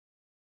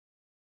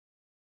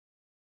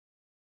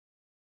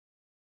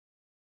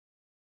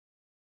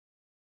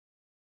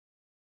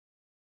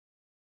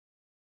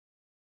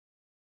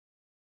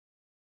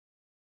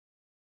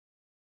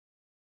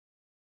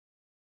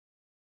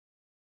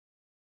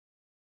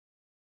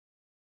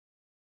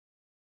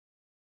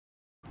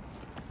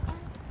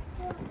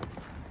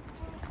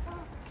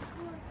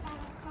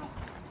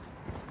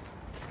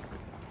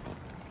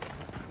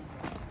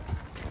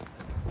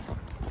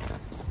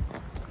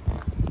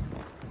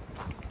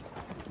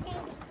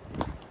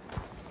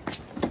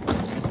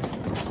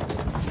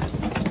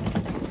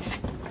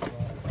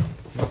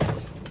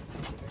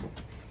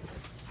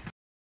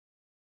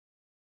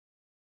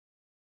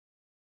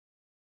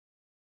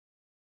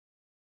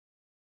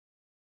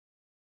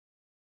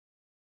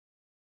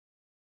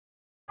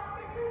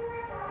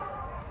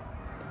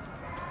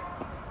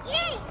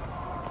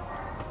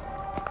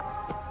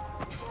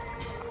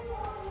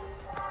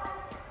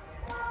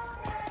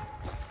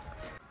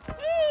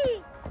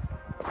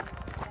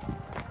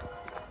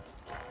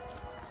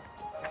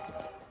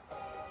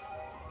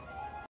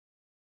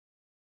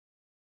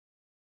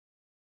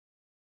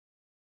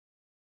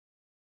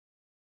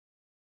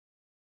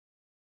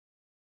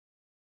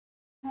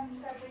私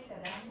た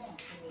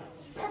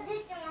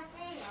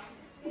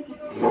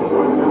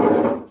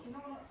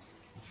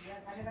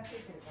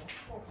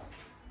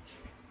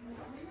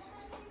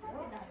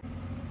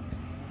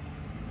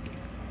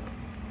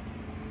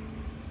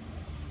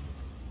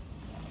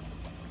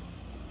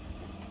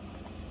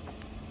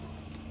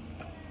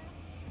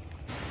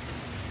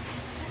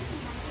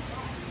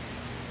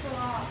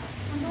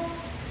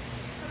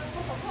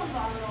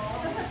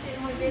ち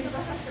もイベント出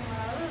させても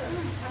らう、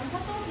サ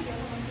トウキビを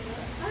楽しむ。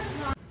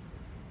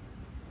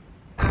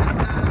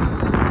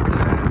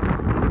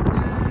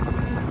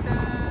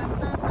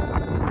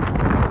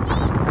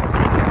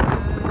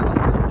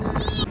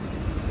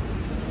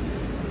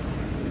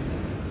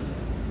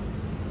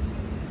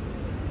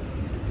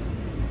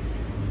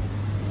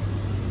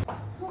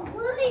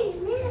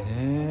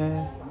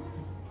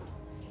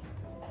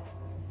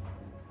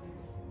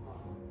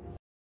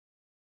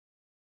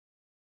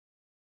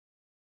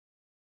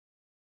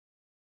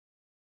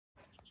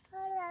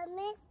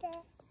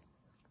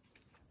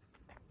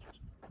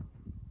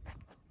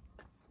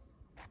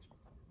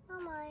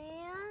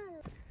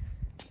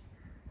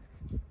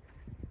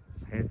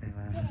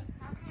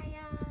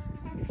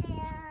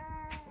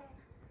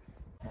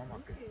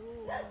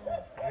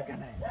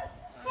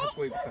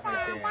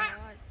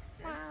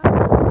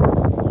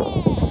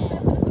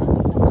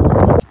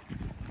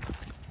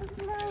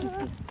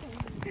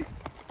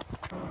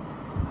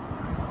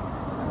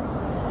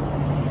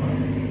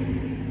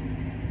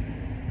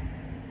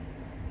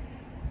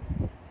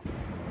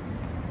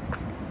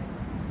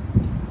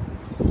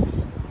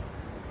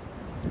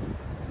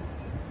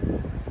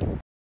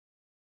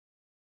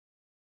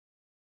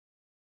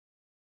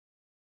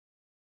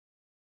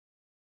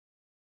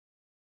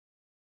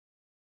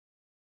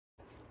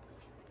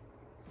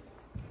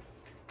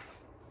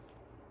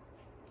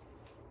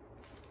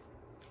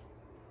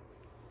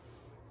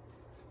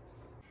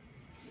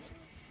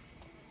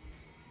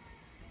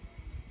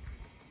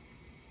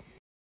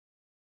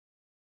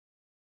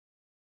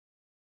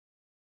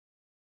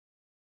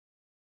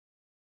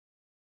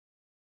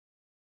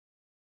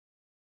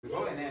す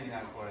ごいね、みん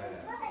なこれ。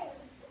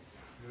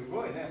す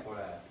ごいね、こ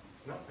れ。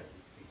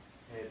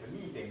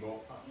2.5。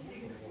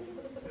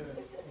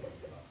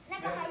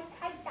中入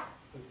った。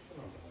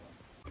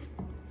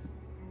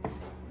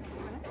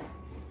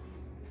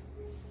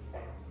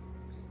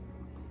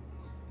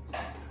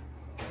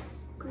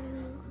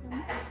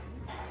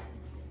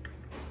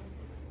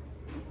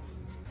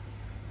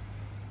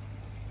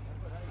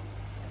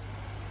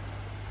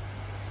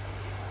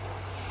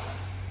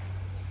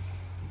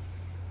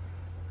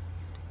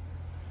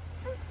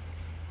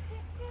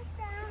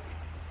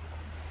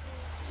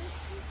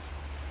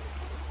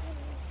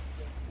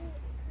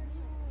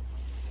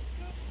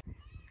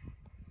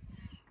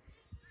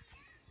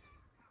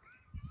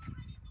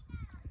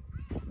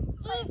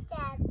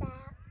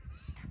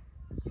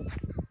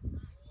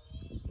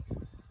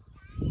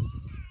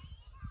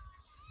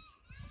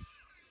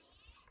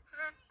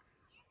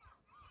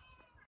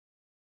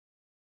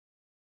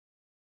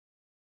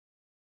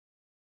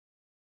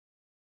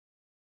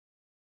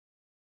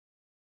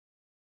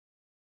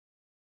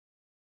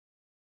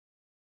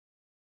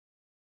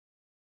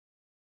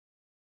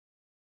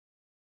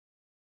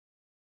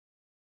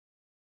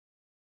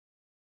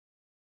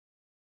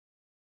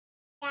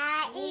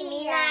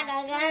みな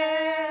がぐん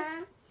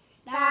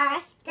どう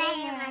して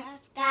いま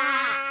すか。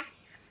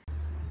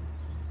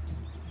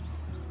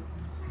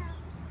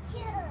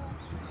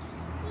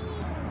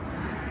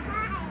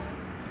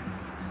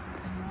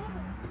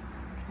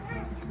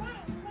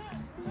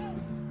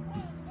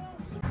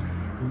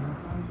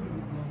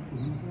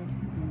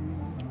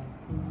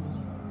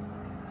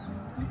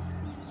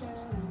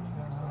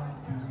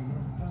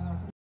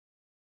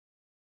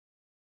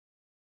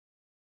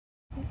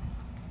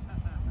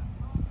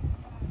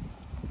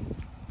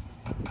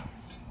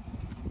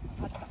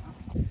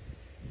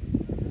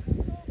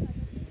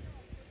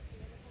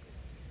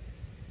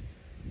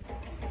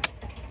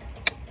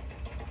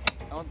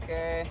オッ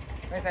ケ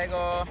ー。はい、最後。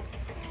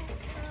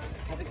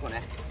端っこ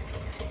ね。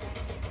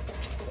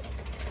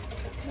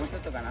もうちょ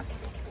っとかな。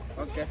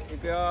オッケー、い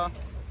くよ。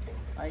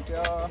はい、いくよ。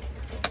は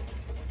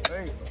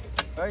い、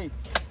はい、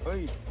は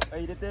い、は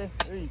い、入れて。はい。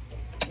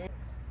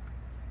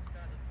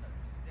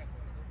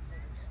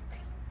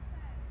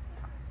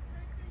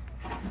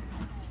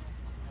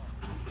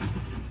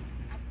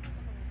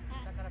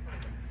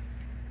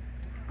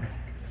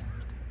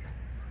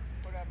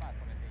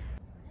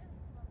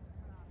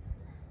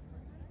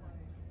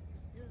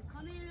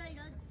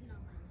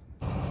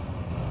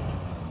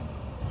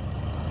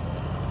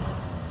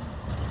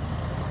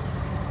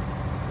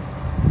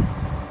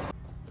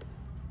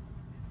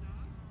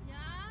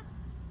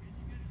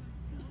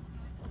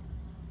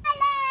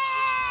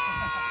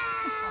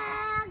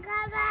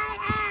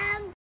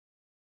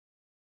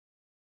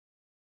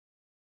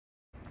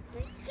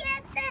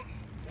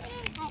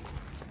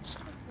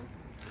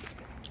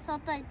外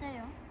いた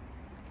よ。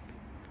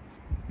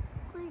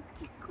こっ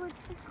ち。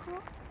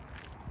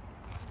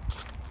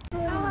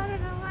頑張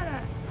れ。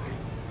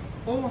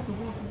おお、すご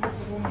い。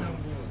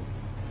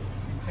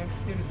ゃ来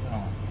てるじゃ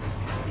ん。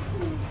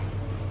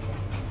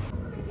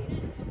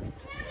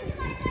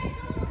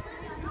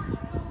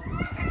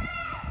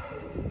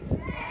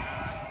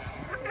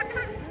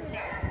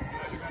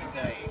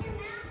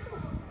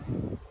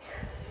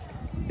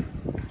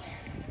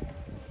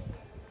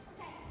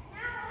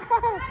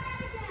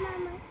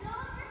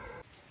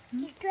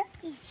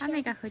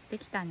雨が降って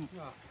きたね。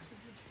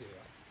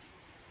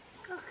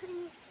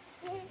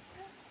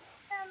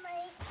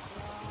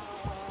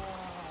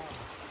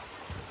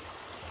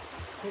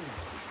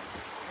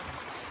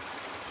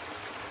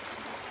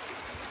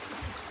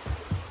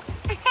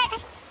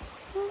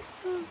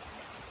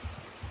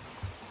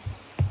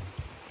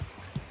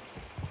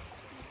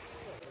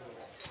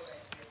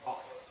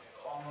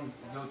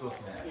上等で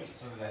すね。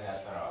それぐらいだ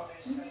ったら。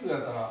いつだ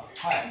ったら。はい。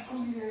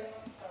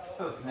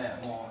そうですね。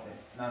もう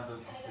何と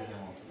してで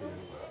も作れる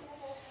から。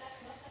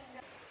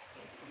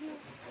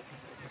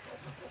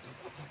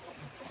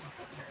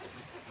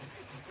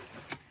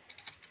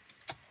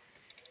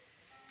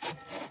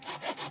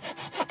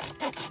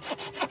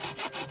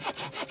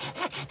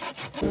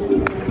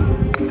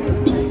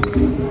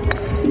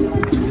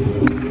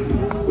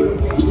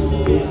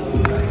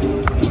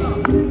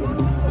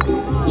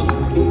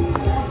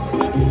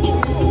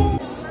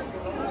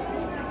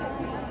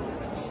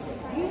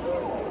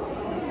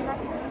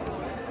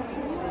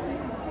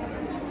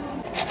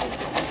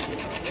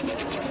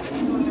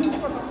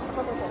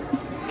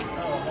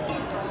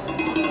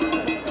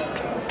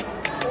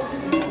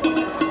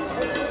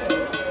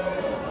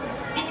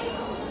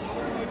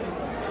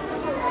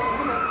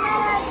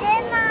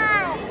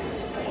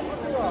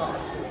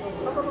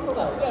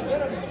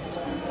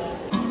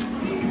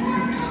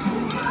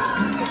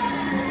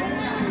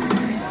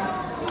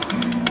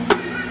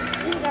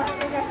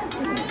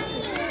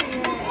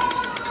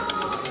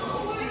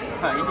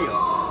いいよ。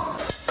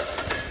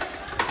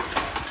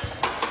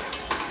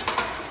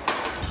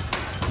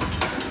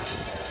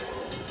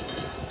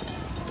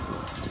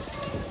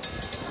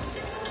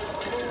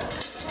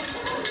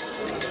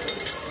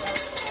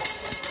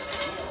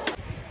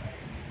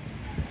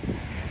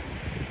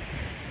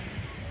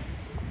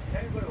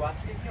これ割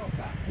ってみよう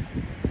か。ち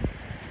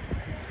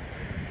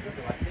ょっ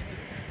と割ってみる。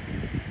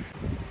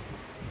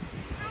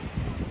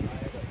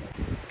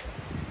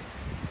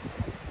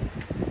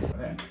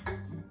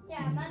じゃ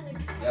あまず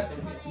やって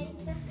みて。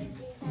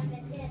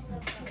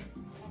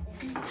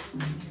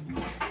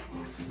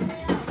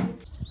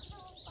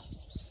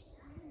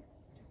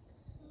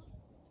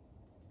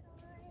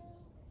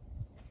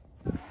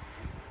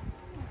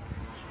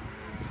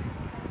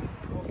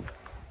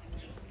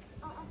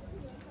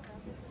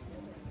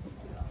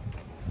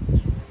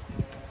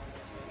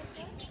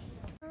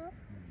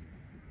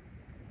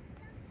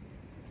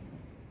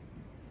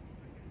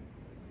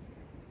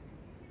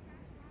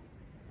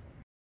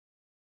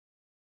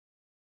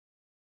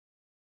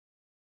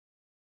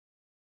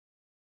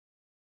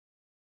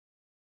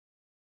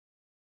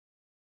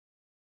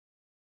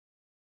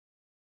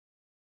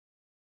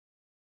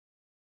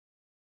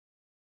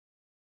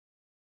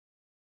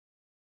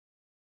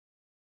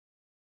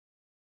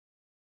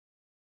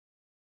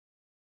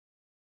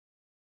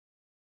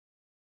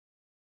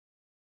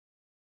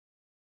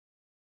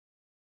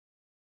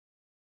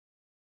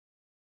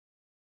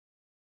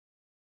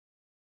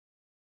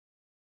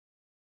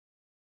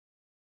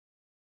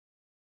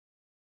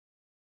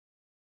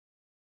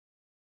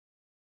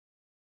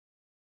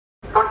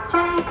ボッチ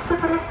ャリエクス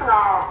プレス号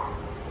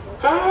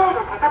JR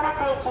高松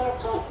駅行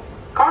き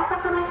高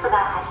速バスが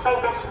発車い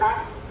たしま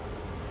す。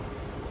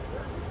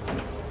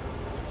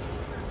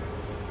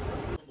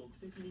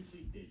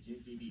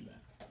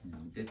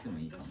出ても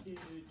いいかも。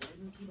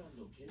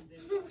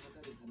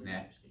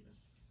ね。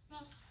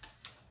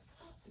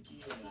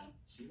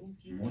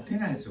持て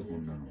ないですよこ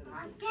んなの。持て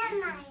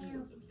ないよ。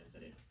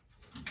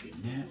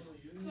ね。